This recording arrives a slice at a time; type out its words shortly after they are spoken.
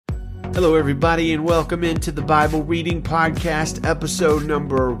Hello, everybody, and welcome into the Bible Reading Podcast, episode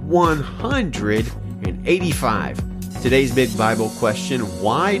number 185. Today's big Bible question: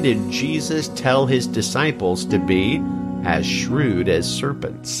 why did Jesus tell his disciples to be as shrewd as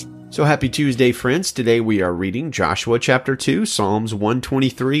serpents? So happy Tuesday, friends. Today we are reading Joshua chapter 2, Psalms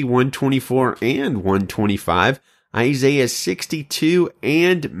 123, 124, and 125, Isaiah 62,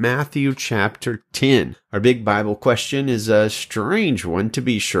 and Matthew chapter 10. Our big Bible question is a strange one, to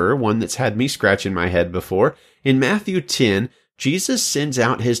be sure, one that's had me scratching my head before. In Matthew 10, Jesus sends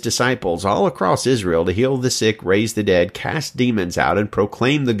out his disciples all across Israel to heal the sick, raise the dead, cast demons out, and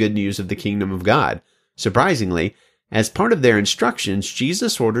proclaim the good news of the kingdom of God. Surprisingly, as part of their instructions,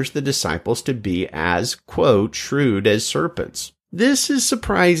 Jesus orders the disciples to be as, quote, shrewd as serpents. This is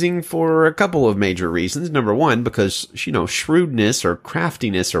surprising for a couple of major reasons. Number one, because, shrewdness or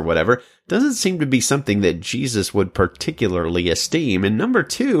craftiness or whatever doesn't seem to be something that Jesus would particularly esteem. And number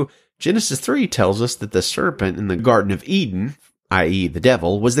two, Genesis 3 tells us that the serpent in the Garden of Eden, i.e. the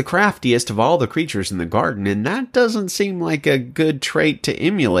devil, was the craftiest of all the creatures in the garden, and that doesn't seem like a good trait to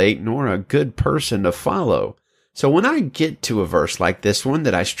emulate nor a good person to follow. So when I get to a verse like this one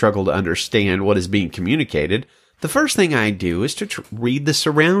that I struggle to understand what is being communicated, the first thing I do is to read the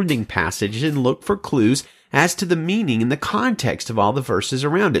surrounding passage and look for clues as to the meaning and the context of all the verses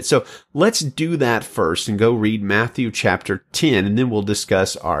around it. So let's do that first and go read Matthew chapter 10, and then we'll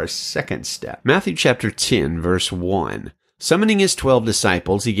discuss our second step. Matthew chapter 10, verse 1. Summoning his 12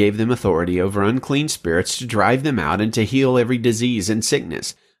 disciples, he gave them authority over unclean spirits to drive them out and to heal every disease and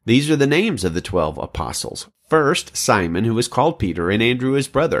sickness. These are the names of the 12 apostles. First, Simon, who is called Peter, and Andrew his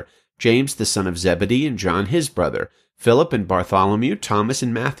brother, James the son of Zebedee, and John his brother, Philip and Bartholomew, Thomas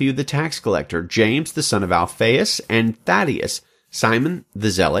and Matthew the tax collector, James the son of Alphaeus, and Thaddeus, Simon the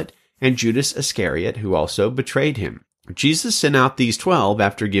zealot, and Judas Iscariot, who also betrayed him. Jesus sent out these 12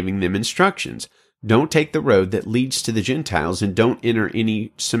 after giving them instructions. Don't take the road that leads to the Gentiles, and don't enter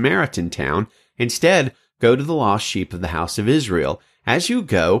any Samaritan town. Instead, go to the lost sheep of the house of Israel. As you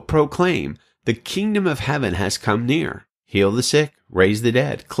go, proclaim, the kingdom of heaven has come near. Heal the sick, raise the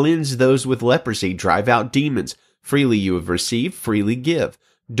dead, cleanse those with leprosy, drive out demons. Freely you have received, freely give.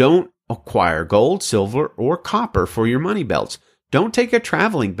 Don't acquire gold, silver, or copper for your money belts. Don't take a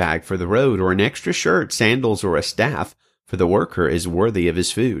traveling bag for the road, or an extra shirt, sandals, or a staff, for the worker is worthy of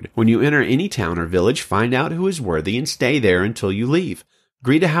his food. When you enter any town or village, find out who is worthy and stay there until you leave.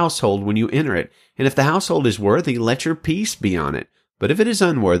 Greet a household when you enter it, and if the household is worthy, let your peace be on it. But if it is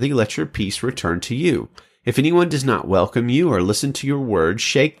unworthy, let your peace return to you. If anyone does not welcome you or listen to your words,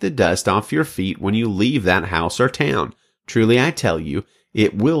 shake the dust off your feet when you leave that house or town. Truly I tell you,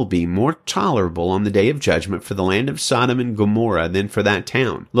 it will be more tolerable on the day of judgment for the land of Sodom and Gomorrah than for that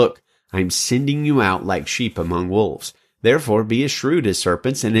town. Look, I am sending you out like sheep among wolves. Therefore be as shrewd as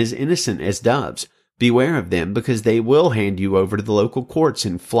serpents and as innocent as doves. Beware of them, because they will hand you over to the local courts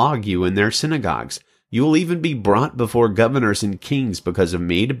and flog you in their synagogues. You will even be brought before governors and kings because of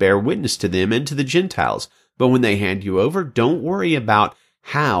me to bear witness to them and to the Gentiles. But when they hand you over, don't worry about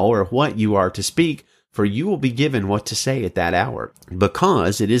how or what you are to speak, for you will be given what to say at that hour.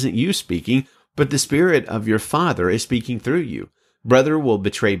 Because it isn't you speaking, but the Spirit of your Father is speaking through you. Brother will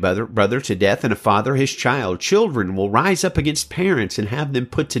betray brother to death, and a father his child. Children will rise up against parents and have them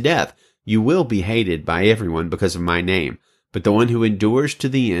put to death. You will be hated by everyone because of my name, but the one who endures to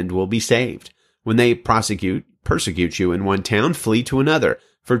the end will be saved. When they persecute you in one town, flee to another.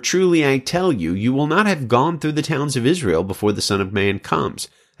 For truly I tell you, you will not have gone through the towns of Israel before the Son of Man comes.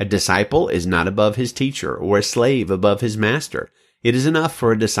 A disciple is not above his teacher, or a slave above his master. It is enough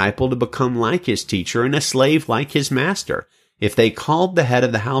for a disciple to become like his teacher, and a slave like his master. If they called the head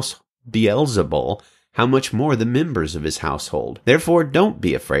of the house Beelzebul, how much more the members of his household? Therefore don't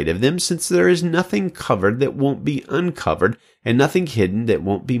be afraid of them, since there is nothing covered that won't be uncovered, and nothing hidden that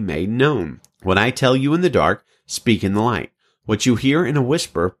won't be made known. What I tell you in the dark, speak in the light. What you hear in a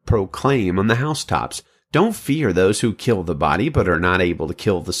whisper, proclaim on the housetops. Don't fear those who kill the body, but are not able to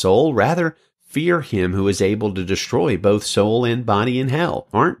kill the soul. Rather, fear him who is able to destroy both soul and body in hell.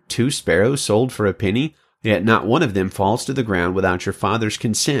 Aren't 2 sparrows sold for a penny? Yet not one of them falls to the ground without your Father's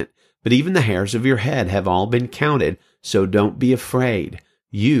consent. But even the hairs of your head have all been counted, so don't be afraid.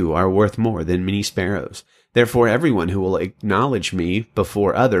 You are worth more than many sparrows. Therefore everyone who will acknowledge me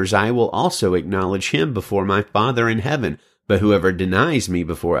before others, I will also acknowledge him before my Father in heaven. But whoever denies me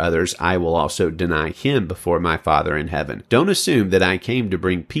before others, I will also deny him before my Father in heaven. Don't assume that I came to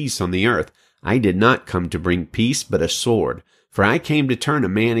bring peace on the earth. I did not come to bring peace, but a sword. For I came to turn a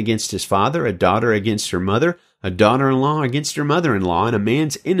man against his father, a daughter against her mother, a daughter-in-law against her mother-in-law, and a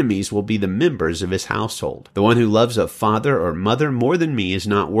man's enemies will be the members of his household. The one who loves a father or mother more than me is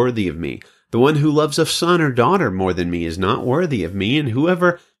not worthy of me. The one who loves a son or daughter more than me is not worthy of me, and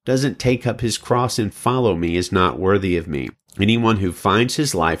whoever doesn't take up his cross and follow me is not worthy of me. Anyone who finds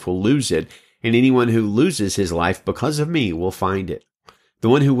his life will lose it, and anyone who loses his life because of me will find it. The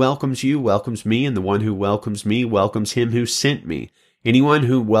one who welcomes you welcomes me, and the one who welcomes me welcomes him who sent me. Anyone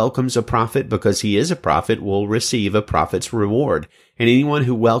who welcomes a prophet because he is a prophet will receive a prophet's reward. And anyone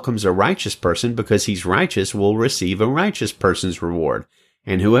who welcomes a righteous person because he's righteous will receive a righteous person's reward.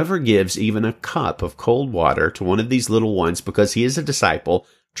 And whoever gives even a cup of cold water to one of these little ones because he is a disciple,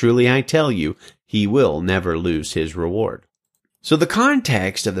 truly I tell you, he will never lose his reward. So the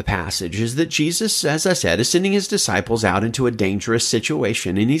context of the passage is that Jesus, as I said, is sending his disciples out into a dangerous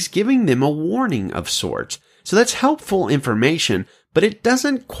situation, and he's giving them a warning of sorts. So that's helpful information, but it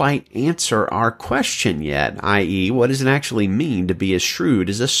doesn't quite answer our question yet, i.e., what does it actually mean to be as shrewd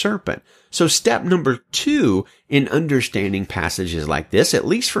as a serpent? So step number 2 in understanding passages like this, at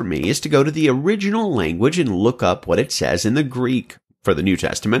least for me, is to go to the original language and look up what it says in the Greek for the New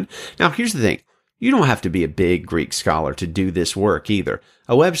Testament. Now, here's the thing. You don't have to be a big Greek scholar to do this work either.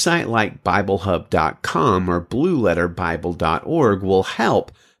 A website like BibleHub.com or BlueLetterBible.org will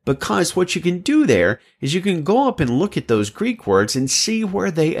help, because what you can do there is you can go up and look at those Greek words and see where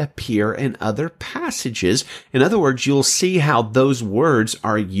they appear in other passages. In other words, you'll see how those words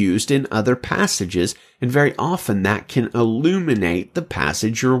are used in other passages, and very often that can illuminate the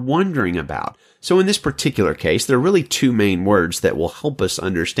passage you're wondering about. So in this particular case, there are really 2 main words that will help us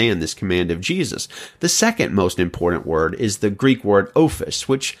understand this command of Jesus. The second most important word is the Greek word ophis,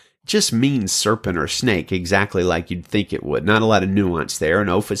 which just means serpent or snake, exactly like you'd think it would. Not a lot of nuance there. An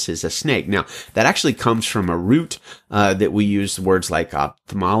ophis is a snake. Now, that actually comes from a root that we use words like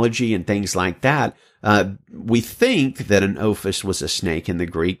ophthalmology and things like that. We think that an ophis was a snake in the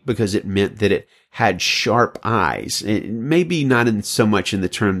Greek because it meant that it had sharp eyes. Maybe not so much in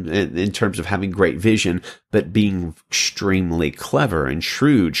terms of having great vision, but being extremely clever and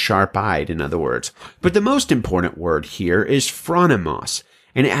shrewd, sharp-eyed, in other words. But the most important word here is phronimos.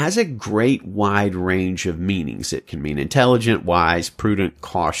 And it has a great wide range of meanings. It can mean intelligent, wise, prudent,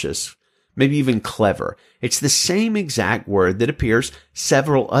 cautious, maybe even clever. It's the same exact word that appears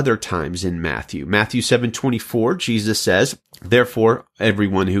several other times in Matthew. Matthew 7:24, Jesus says, "Therefore,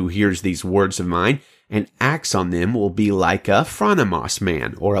 everyone who hears these words of mine and acts on them will be like a phronimos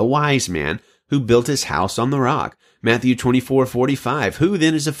man, or a wise man, who built his house on the rock." Matthew 24:45, "Who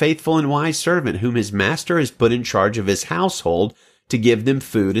then is a faithful and wise servant, whom his master has put in charge of his household to give them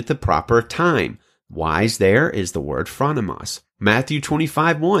food at the proper time?" Wise there is the word phronimos. Matthew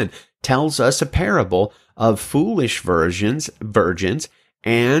 25:1 tells us a parable of foolish virgins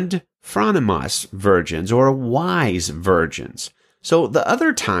and phronimos virgins, or wise virgins. So the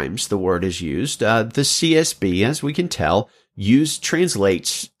other times the word is used, the CSB, as we can tell,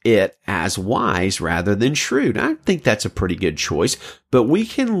 translates it as wise rather than shrewd. I think that's a pretty good choice, but we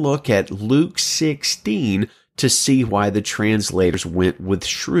can look at Luke 16 to see why the translators went with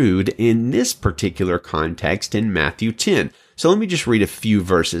shrewd in this particular context in Matthew 10. So let me just read a few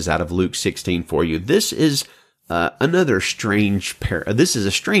verses out of Luke 16 for you. This is a strange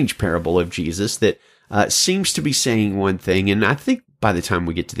parable of Jesus that seems to be saying one thing, and I think by the time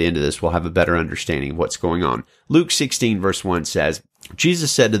we get to the end of this, we'll have a better understanding of what's going on. Luke 16 verse 1 says,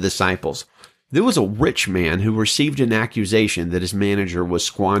 "Jesus said to the disciples, 'There was a rich man who received an accusation that his manager was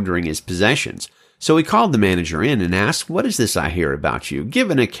squandering his possessions. So he called the manager in and asked, "What is this I hear about you? Give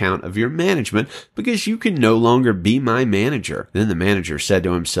an account of your management, because you can no longer be my manager." Then the manager said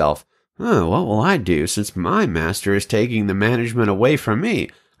to himself, "Oh, what will I do since my master is taking the management away from me?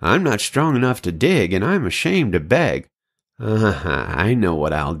 I'm not strong enough to dig, and I'm ashamed to beg. I know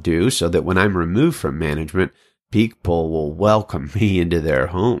what I'll do so that when I'm removed from management, people will welcome me into their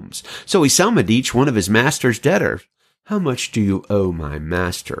homes." So he summoned each one of his master's debtors. "How much do you owe my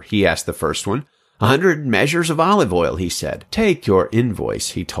master?" he asked the first one. 100 measures of olive oil, he said. "Take your invoice,"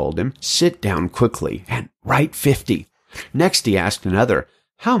 he told him. "Sit down quickly and write 50. Next he asked another,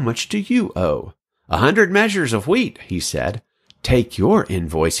 "How much do you owe?" 100 measures of wheat, he said. "Take your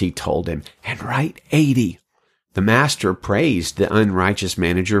invoice," he told him, "and write 80. The master praised the unrighteous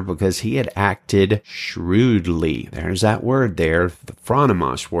manager because he had acted shrewdly. There's that word there, the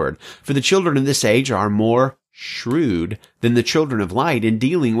phronimos word. For the children of this age are more shrewd than the children of light in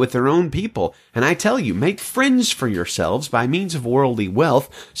dealing with their own people. And I tell you, make friends for yourselves by means of worldly wealth,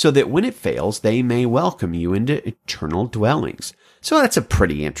 so that when it fails, they may welcome you into eternal dwellings." So that's a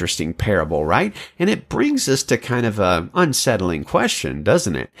pretty interesting parable, right? And it brings us to kind of an unsettling question,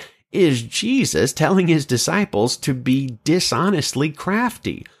 doesn't it? is Jesus telling his disciples to be dishonestly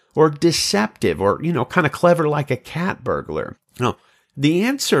crafty or deceptive or, kind of clever like a cat burglar? No, the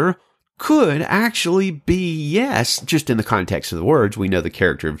answer could actually be yes, just in the context of the words. We know the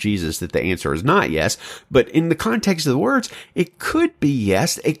character of Jesus that the answer is not yes, but in the context of the words, it could be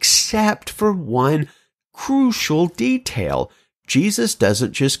yes, except for one crucial detail. Jesus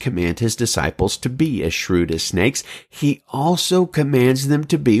doesn't just command his disciples to be as shrewd as snakes. He also commands them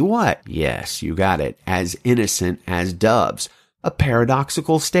to be what? Yes, you got it, as innocent as doves. A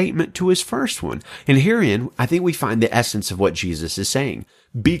paradoxical statement to his first one. And herein, I think we find the essence of what Jesus is saying.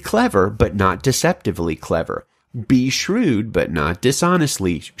 Be clever, but not deceptively clever. Be shrewd, but not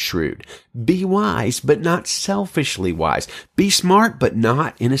dishonestly shrewd. Be wise, but not selfishly wise. Be smart, but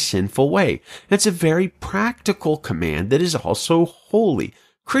not in a sinful way. That's a very practical command that is also holy.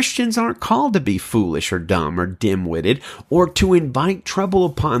 Christians aren't called to be foolish or dumb or dim-witted or to invite trouble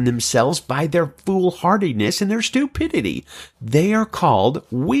upon themselves by their foolhardiness and their stupidity. We are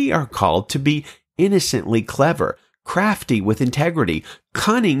called to be innocently clever, crafty with integrity,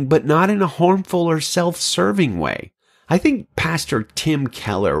 cunning but not in a harmful or self-serving way. I think Pastor Tim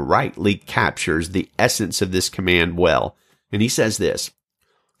Keller rightly captures the essence of this command well, and he says this: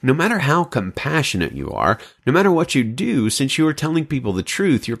 no matter how compassionate you are, no matter what you do, since you are telling people the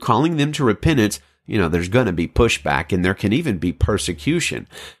truth, you're calling them to repentance, there's going to be pushback and there can even be persecution.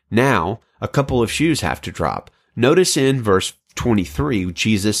 Now, a couple of shoes have to drop. Notice in verse 23,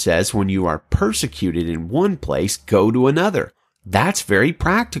 Jesus says, when you are persecuted in one place, go to another. That's very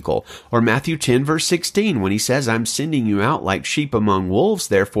practical. Or Matthew 10, verse 16, when he says, I'm sending you out like sheep among wolves,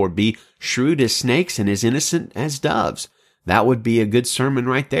 therefore be shrewd as snakes and as innocent as doves. That would be a good sermon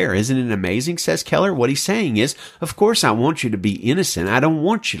right there. Isn't it amazing, says Keller? What he's saying is, of course, I want you to be innocent. I don't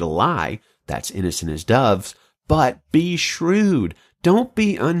want you to lie. That's innocent as doves. But be shrewd. Don't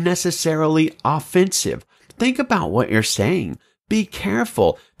be unnecessarily offensive. Think about what you're saying. Be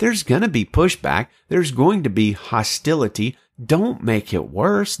careful. There's going to be pushback. There's going to be hostility. Don't make it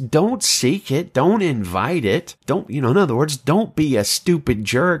worse. Don't seek it. Don't invite it. In other words, don't be a stupid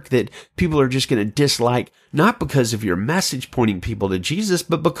jerk that people are just going to dislike, not because of your message pointing people to Jesus,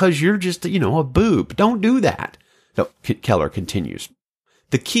 but because you're just, a boob. Don't do that. So Keller continues.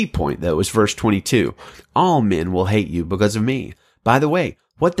 The key point, though, is verse 22. All men will hate you because of me. By the way,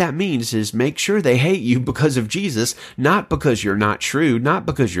 what that means is make sure they hate you because of Jesus, not because you're not shrewd, not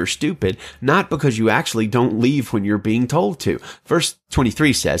because you're stupid, not because you actually don't leave when you're being told to. Verse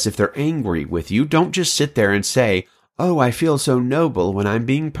 23 says, if they're angry with you, don't just sit there and say, oh, I feel so noble when I'm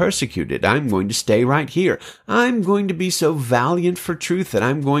being persecuted. I'm going to stay right here. I'm going to be so valiant for truth that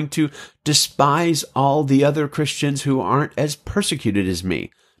I'm going to despise all the other Christians who aren't as persecuted as me.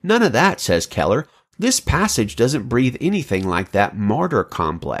 None of that, says Keller. This passage doesn't breathe anything like that martyr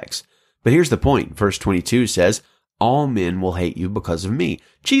complex. But here's the point. Verse 22 says, all men will hate you because of me.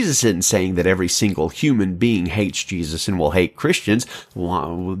 Jesus isn't saying that every single human being hates Jesus and will hate Christians.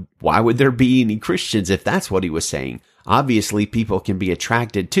 Why would there be any Christians if that's what he was saying? Obviously, people can be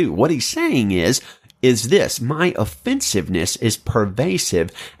attracted too. What he's saying is this: my offensiveness is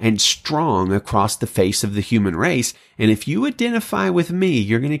pervasive and strong across the face of the human race, and if you identify with me,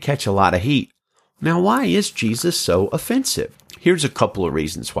 you're going to catch a lot of heat. Now, why is Jesus so offensive? Here's a couple of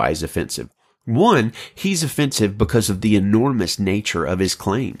reasons why he's offensive. One, he's offensive because of the enormous nature of his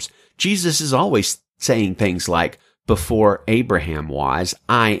claims. Jesus is always saying things like, before Abraham was,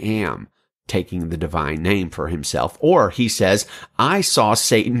 I am, taking the divine name for himself. Or he says, I saw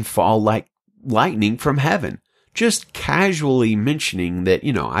Satan fall like lightning from heaven, just casually mentioning that,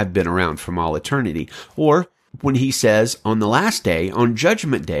 I've been around from all eternity. Or when he says, on the last day, on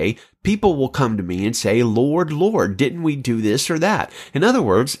Judgment Day, people will come to me and say, Lord, Lord, didn't we do this or that? In other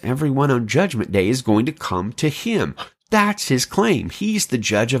words, everyone on Judgment Day is going to come to him. That's his claim. He's the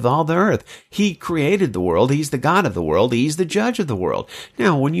judge of all the earth. He created the world. He's the God of the world. He's the judge of the world.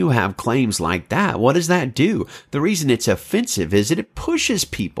 Now, when you have claims like that, what does that do? The reason it's offensive is that it pushes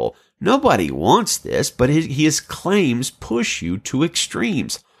people. Nobody wants this, but his claims push you to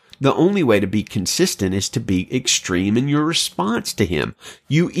extremes. The only way to be consistent is to be extreme in your response to him.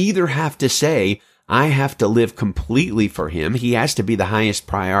 You either have to say, I have to live completely for him. He has to be the highest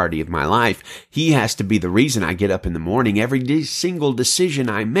priority of my life. He has to be the reason I get up in the morning. Every single decision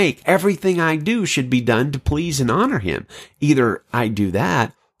I make, everything I do should be done to please and honor him. Either I do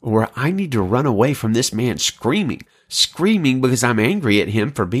that, or I need to run away from this man screaming because I'm angry at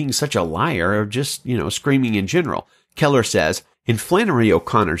him for being such a liar, or just, screaming in general. Keller says, in Flannery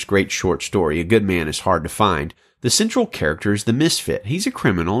O'Connor's great short story, A Good Man is Hard to Find, the central character is the misfit. He's a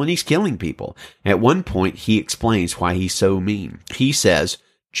criminal and he's killing people. At one point, he explains why he's so mean. He says,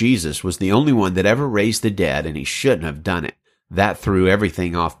 Jesus was the only one that ever raised the dead, and he shouldn't have done it. That threw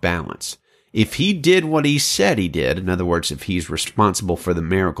everything off balance. If he did what he said he did, in other words, if he's responsible for the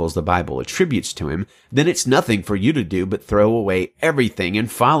miracles the Bible attributes to him, then it's nothing for you to do but throw away everything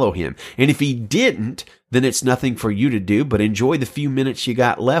and follow him. And if he didn't, then it's nothing for you to do but enjoy the few minutes you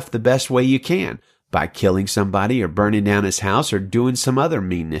got left the best way you can, by killing somebody or burning down his house or doing some other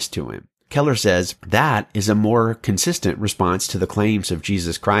meanness to him. Keller says that is a more consistent response to the claims of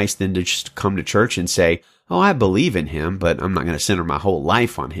Jesus Christ than to just come to church and say, oh, I believe in him, but I'm not going to center my whole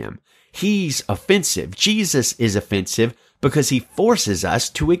life on him. He's offensive. Jesus is offensive because he forces us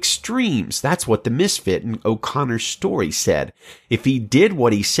to extremes. That's what the misfit in O'Connor's story said. If he did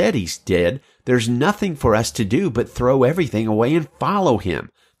what he said he did, there's nothing for us to do but throw everything away and follow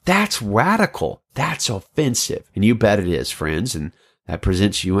him. That's radical. That's offensive. And you bet it is, friends. And that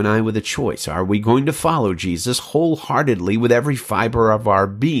presents you and I with a choice. Are we going to follow Jesus wholeheartedly with every fiber of our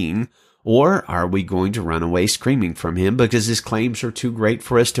being, or are we going to run away screaming from him because his claims are too great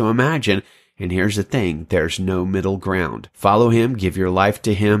for us to imagine? And here's the thing, there's no middle ground. Follow him, give your life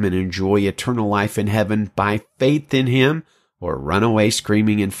to him, and enjoy eternal life in heaven by faith in him, or run away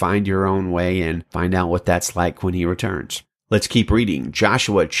screaming and find your own way and find out what that's like when he returns. Let's keep reading.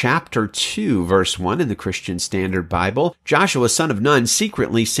 Joshua chapter 2, verse 1 in the Christian Standard Bible. Joshua, son of Nun,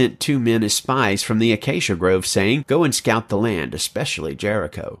 secretly sent 2 men as spies from the acacia grove, saying, go and scout the land, especially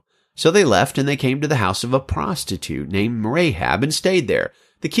Jericho. So they left, and they came to the house of a prostitute named Rahab and stayed there.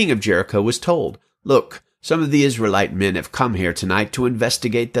 The king of Jericho was told, look, some of the Israelite men have come here tonight to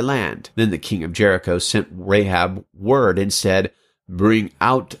investigate the land. Then the king of Jericho sent Rahab word and said, bring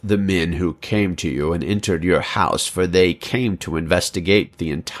out the men who came to you and entered your house, for they came to investigate the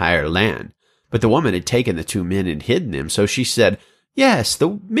entire land. But the woman had taken the 2 men and hidden them, so she said, yes,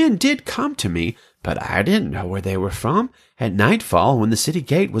 the men did come to me, but I didn't know where they were from. At nightfall, when the city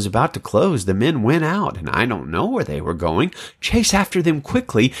gate was about to close, the men went out, and I don't know where they were going. Chase after them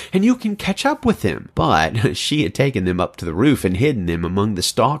quickly, and you can catch up with them. But she had taken them up to the roof and hidden them among the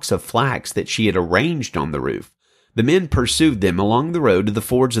stalks of flax that she had arranged on the roof. The men pursued them along the road to the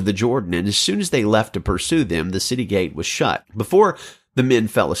fords of the Jordan, and as soon as they left to pursue them, the city gate was shut. Before the men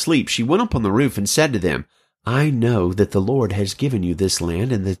fell asleep, she went up on the roof and said to them, I know that the Lord has given you this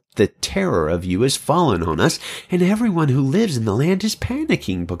land, and that the terror of you has fallen on us, and everyone who lives in the land is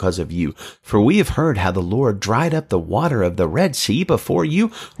panicking because of you. For we have heard how the Lord dried up the water of the Red Sea before you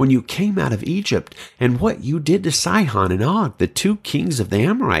when you came out of Egypt, and what you did to Sihon and Og, the 2 kings of the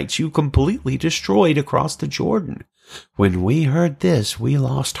Amorites, you completely destroyed across the Jordan. When we heard this, we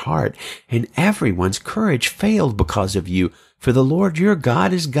lost heart, and everyone's courage failed because of you. For the Lord your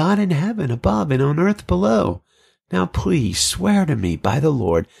God is God in heaven above and on earth below. Now please swear to me by the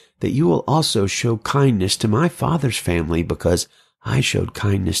Lord that you will also show kindness to my father's family, because I showed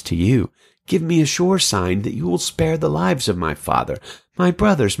kindness to you. Give me a sure sign that you will spare the lives of my father, my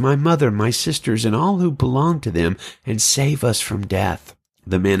brothers, my mother, my sisters, and all who belong to them, and save us from death.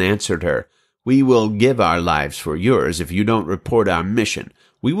 The men answered her, we will give our lives for yours if you don't report our mission.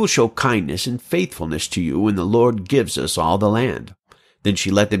 We will show kindness and faithfulness to you when the Lord gives us all the land. Then she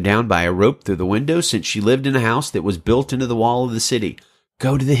let them down by a rope through the window, since she lived in a house that was built into the wall of the city.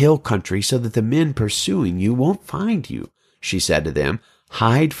 Go to the hill country so that the men pursuing you won't find you. She said to them,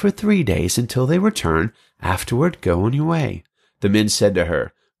 hide for 3 days until they return. Afterward, go on your way. The men said to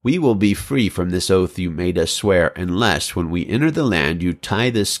her, we will be free from this oath you made us swear, unless when we enter the land you tie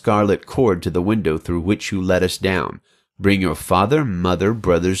this scarlet cord to the window through which you let us down. Bring your father, mother,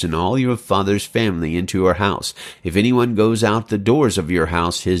 brothers, and all your father's family into your house. If anyone goes out the doors of your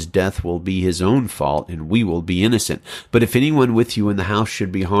house, his death will be his own fault, and we will be innocent. But if anyone with you in the house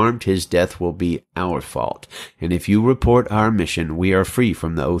should be harmed, his death will be our fault. And if you report our mission, we are free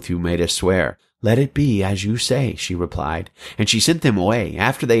from the oath you made us swear. Let it be as you say, she replied. And she sent them away.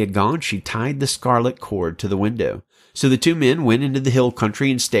 After they had gone, she tied the scarlet cord to the window. So the 2 men went into the hill country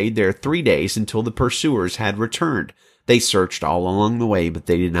and stayed there 3 days until the pursuers had returned. They searched all along the way, but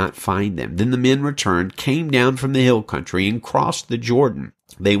they did not find them. Then the men returned, came down from the hill country, and crossed the Jordan.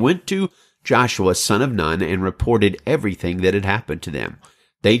 They went to Joshua, son of Nun, and reported everything that had happened to them.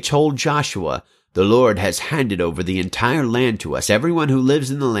 They told Joshua, the Lord has handed over the entire land to us. Everyone who lives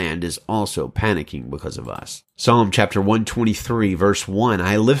in the land is also panicking because of us. Psalm chapter 123, verse 1,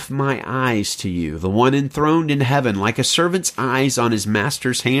 I lift my eyes to you, the one enthroned in heaven, like a servant's eyes on his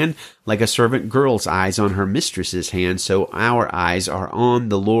master's hand, like a servant girl's eyes on her mistress's hand, so our eyes are on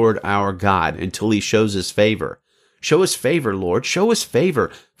the Lord our God until he shows us favor. Show us favor, Lord, show us favor,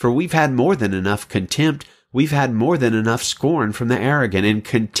 for we've had more than enough contempt. We've had more than enough scorn from the arrogant and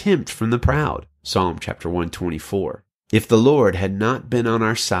contempt from the proud. Psalm chapter 124. If the Lord had not been on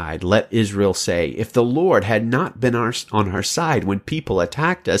our side, let Israel say, if the Lord had not been on our side when people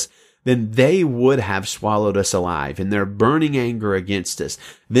attacked us, then they would have swallowed us alive in their burning anger against us.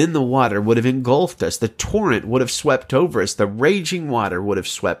 Then the water would have engulfed us. The torrent would have swept over us. The raging water would have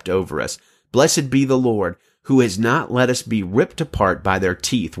swept over us. Blessed be the Lord, who has not let us be ripped apart by their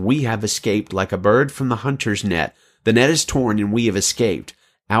teeth. We have escaped like a bird from the hunter's net. The net is torn and we have escaped.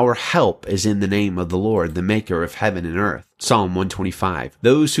 Our help is in the name of the Lord, the maker of heaven and earth. Psalm 125.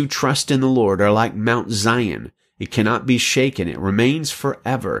 Those who trust in the Lord are like Mount Zion. It cannot be shaken. It remains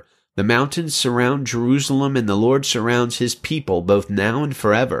forever. The mountains surround Jerusalem, and the Lord surrounds his people, both now and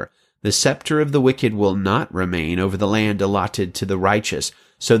forever. The scepter of the wicked will not remain over the land allotted to the righteous,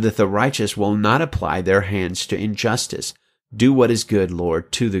 so that the righteous will not apply their hands to injustice. Do what is good,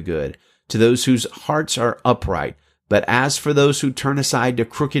 Lord, to the good, to those whose hearts are upright. But as for those who turn aside to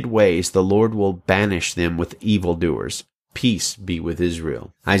crooked ways, the Lord will banish them with evildoers. Peace be with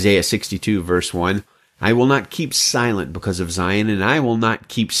Israel. Isaiah 62, verse 1. I will not keep silent because of Zion, and I will not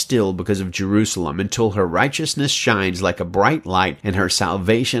keep still because of Jerusalem, until her righteousness shines like a bright light, and her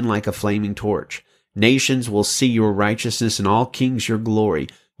salvation like a flaming torch. Nations will see your righteousness, and all kings your glory.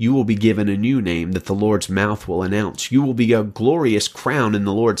 You will be given a new name that the Lord's mouth will announce. You will be a glorious crown in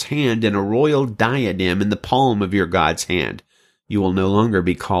the Lord's hand, and a royal diadem in the palm of your God's hand. You will no longer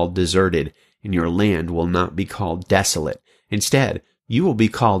be called deserted, and your land will not be called desolate. Instead, you will be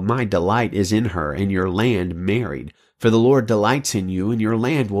called, my delight is in her, and your land married. For the Lord delights in you, and your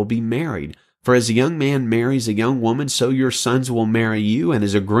land will be married. For as a young man marries a young woman, so your sons will marry you, and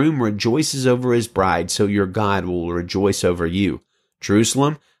as a groom rejoices over his bride, so your God will rejoice over you.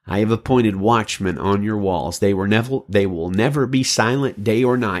 Jerusalem, I have appointed watchmen on your walls. They will never be silent day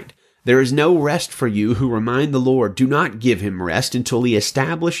or night. There is no rest for you who remind the Lord. Do not give him rest until he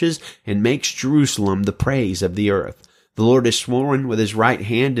establishes and makes Jerusalem the praise of the earth. The Lord has sworn with his right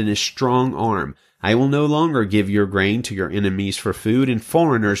hand and his strong arm. I will no longer give your grain to your enemies for food, and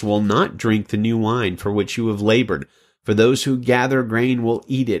foreigners will not drink the new wine for which you have labored. For those who gather grain will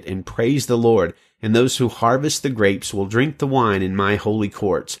eat it and praise the Lord, and those who harvest the grapes will drink the wine in my holy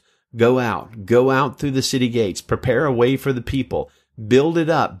courts. Go out through the city gates, prepare a way for the people. Build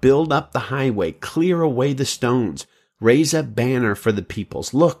up the highway, clear away the stones. Raise a banner for the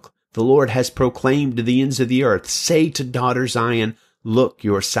peoples. Look, the Lord has proclaimed to the ends of the earth. Say to daughter Zion, look,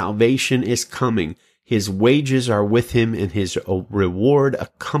 your salvation is coming. His wages are with him, and his reward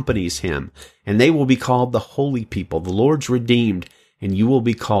accompanies him. And they will be called the holy people, the Lord's redeemed, and you will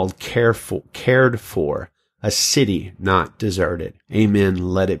be called cared for, a city not deserted. Amen.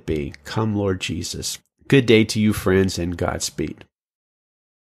 Let it be. Come, Lord Jesus. Good day to you, friends, and Godspeed.